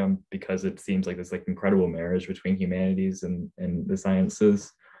program because it seems like this like incredible marriage between humanities and the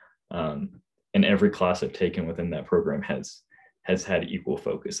sciences. And every class I've taken within that program has had equal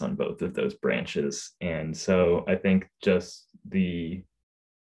focus on both of those branches. And so I think just the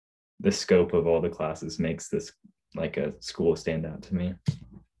scope of all the classes makes this like a school stand out to me.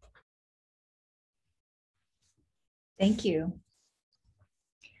 Thank you.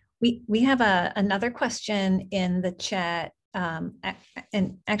 We have another question in the chat.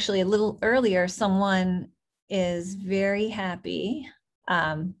 And actually a little earlier, someone is very happy.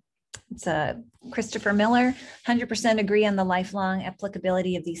 It's Christopher Miller, 100% agree on the lifelong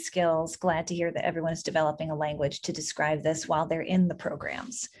applicability of these skills. Glad to hear that everyone is developing a language to describe this while they're in the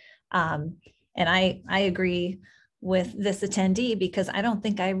programs. And I agree with this attendee because I don't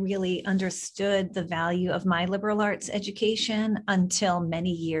think I really understood the value of my liberal arts education until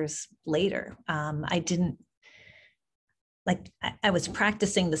many years later. I didn't, like, I was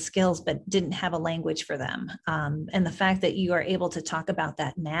practicing the skills, but didn't have a language for them. And the fact that you are able to talk about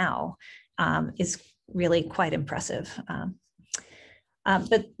that now is really quite impressive.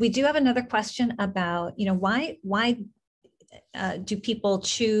 But we do have another question about, why do people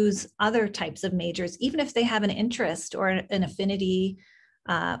choose other types of majors, even if they have an interest or an affinity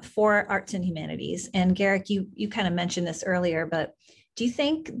for arts and humanities? And Garrick, you kind of mentioned this earlier, but do you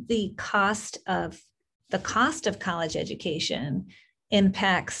think the cost of college education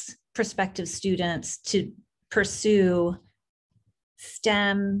impacts prospective students to pursue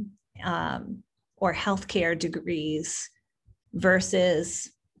STEM or healthcare degrees versus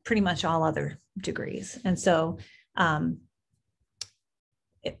pretty much all other degrees? And so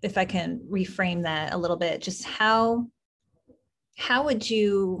if I can reframe that a little bit, just how would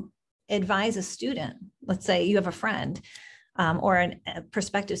you advise a student? Let's say you have a friend or a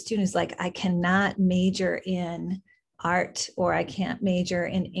prospective student who's like, I cannot major in art or I can't major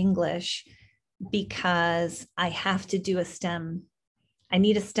in English because I have to do a STEM. I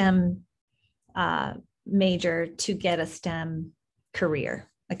need a STEM major to get a STEM career.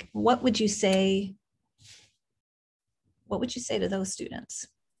 Like, what would you say? What would you say to those students?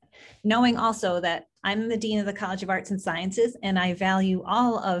 Knowing also that I'm the Dean of the College of Arts and Sciences and I value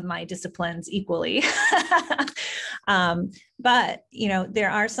all of my disciplines equally. But, there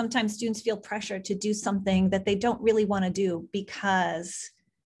are sometimes students feel pressure to do something that they don't really want to do because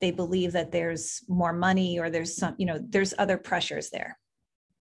they believe that there's more money or there's some, there's other pressures there.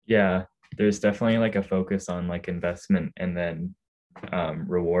 Yeah, there's definitely like a focus on like investment and then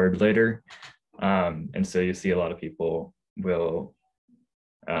reward later. And so you see a lot of people will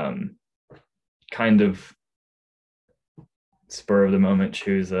kind of spur of the moment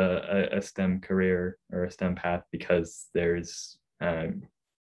choose a STEM career or a STEM path because there's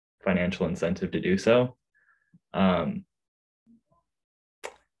financial incentive to do so. I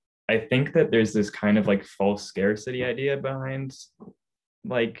think that there's this kind of like false scarcity idea behind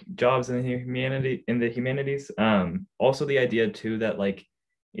like jobs in the humanities. Also the idea too that like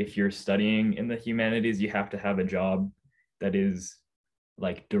if you're studying in the humanities, you have to have a job that is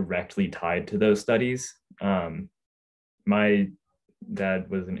like directly tied to those studies. My dad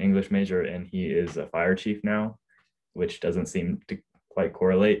was an English major and he is a fire chief now, which doesn't seem to quite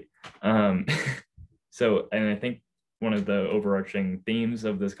correlate. So, and I think one of the overarching themes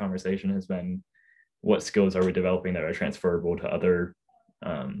of this conversation has been what skills are we developing that are transferable to other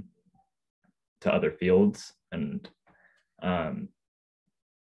fields. And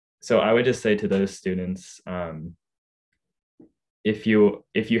so I would just say to those students, if you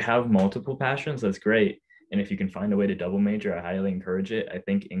have multiple passions, that's great. And if you can find a way to double major, I highly encourage it. I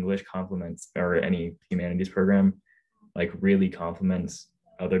think English complements, or any humanities program, like really complements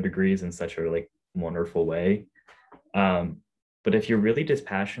other degrees in such a like wonderful way. But if you're really just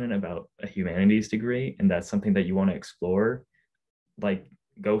passionate about a humanities degree and that's something that you want to explore, like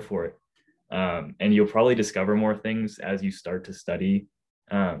go for it. And you'll probably discover more things as you start to study.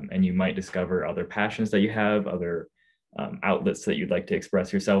 And you might discover other passions that you have, other outlets that you'd like to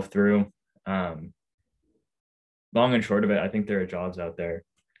express yourself through. Long and short of it, I think there are jobs out there.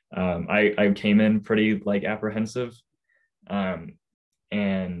 I came in pretty like apprehensive, and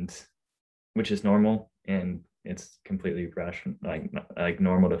which is normal, and it's completely rational, like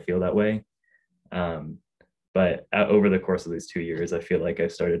normal to feel that way. But over the course of these 2 years, I feel like I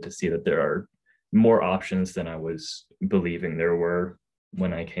started to see that there are more options than I was believing there were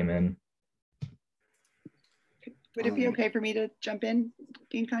when I came in. Would it be okay for me to jump in,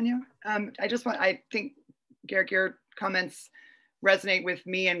 Dean Canio? I think, Garrick, your comments resonate with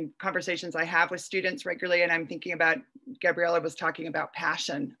me in conversations I have with students regularly. And I'm thinking about, Gabriella was talking about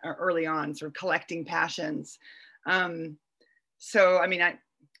passion early on, sort of collecting passions. So, I mean,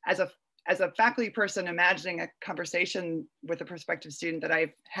 as a faculty person, imagining a conversation with a prospective student that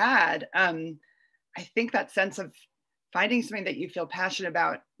I've had, I think that sense of finding something that you feel passionate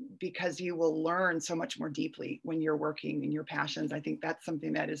about because you will learn so much more deeply when you're working in your passions. I think that's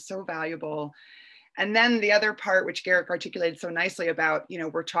something that is so valuable. And then the other part, which Garrick articulated so nicely about,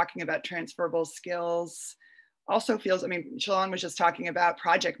 we're talking about transferable skills, also feels, I mean, Shalon was just talking about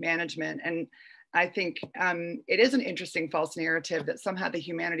project management. And I think it is an interesting false narrative that somehow the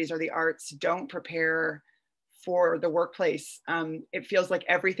humanities or the arts don't prepare for the workplace. It feels like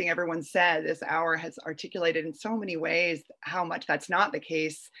everything everyone said this hour has articulated in so many ways how much that's not the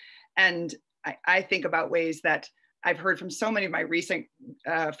case. And I think about ways that I've heard from so many of my recent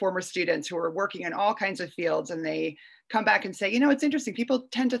former students who are working in all kinds of fields, and they come back and say, it's interesting. People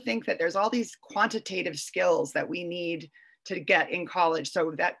tend to think that there's all these quantitative skills that we need to get in college.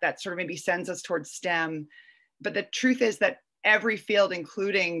 So that sort of maybe sends us towards STEM. But the truth is that every field,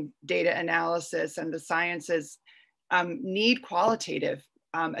 including data analysis and the sciences, need qualitative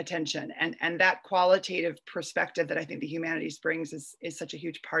attention. And that qualitative perspective that I think the humanities brings is such a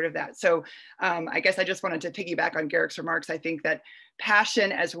huge part of that. So I guess I just wanted to piggyback on Garrick's remarks. I think that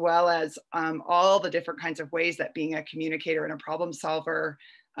passion, as well as all the different kinds of ways that being a communicator and a problem solver,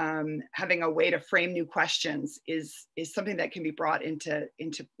 having a way to frame new questions is something that can be brought into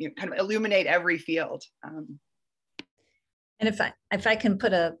kind of illuminate every field. And if I can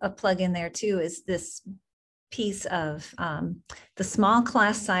put a plug in there too, is this piece of the small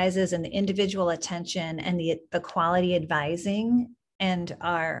class sizes and the individual attention and the quality advising and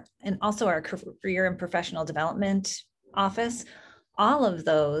also our career and professional development office, all of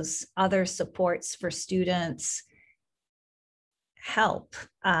those other supports for students help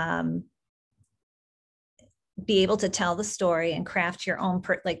be able to tell the story and craft your own,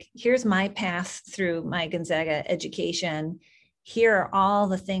 here's my path through my Gonzaga education. Here are all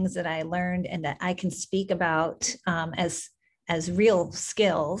the things that I learned and that I can speak about as real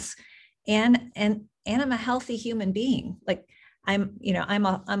skills. And I'm a healthy human being. Like I'm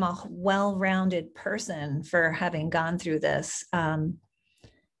a well-rounded person for having gone through this.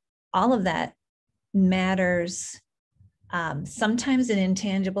 All of that matters. Sometimes in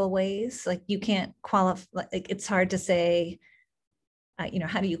intangible ways, like you can't qualify, like it's hard to say,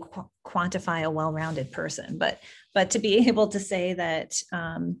 how do you quantify a well-rounded person, but to be able to say that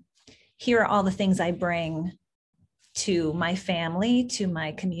here are all the things I bring to my family, to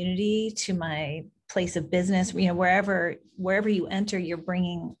my community, to my place of business, wherever you enter, you're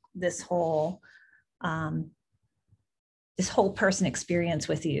bringing this whole person experience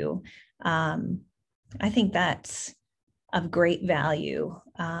with you. I think that's of great value.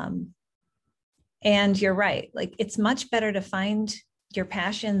 And you're right, like it's much better to find your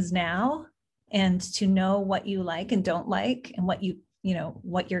passions now and to know what you like and don't like and what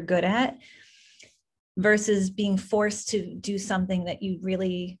what you're good at, versus being forced to do something that you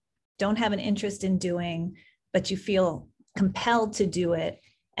really don't have an interest in doing, but you feel compelled to do it.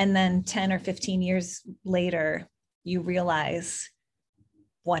 And then 10 or 15 years later, you realize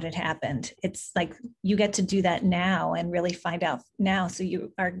what had happened. It's like you get to do that now and really find out now. So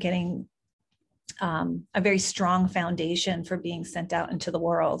you are getting a very strong foundation for being sent out into the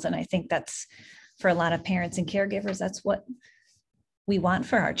world. And I think that's, for a lot of parents and caregivers, that's what we want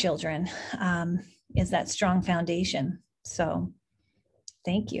for our children, is that strong foundation. So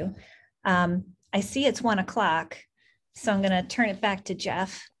thank you. I see it's 1 o'clock, so I'm going to turn it back to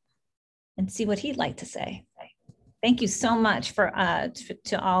Jeff and see what he'd like to say. Thank you so much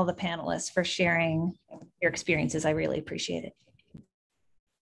to all the panelists for sharing your experiences. I really appreciate it.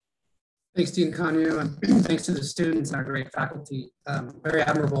 Thanks, Dean Canio, and thanks to the students and our great faculty. Very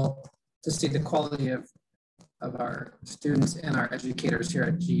admirable to see the quality of our students and our educators here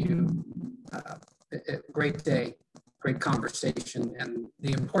at GU. Great day, great conversation, and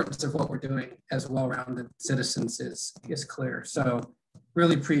the importance of what we're doing as well-rounded citizens is clear. So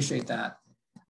really appreciate that.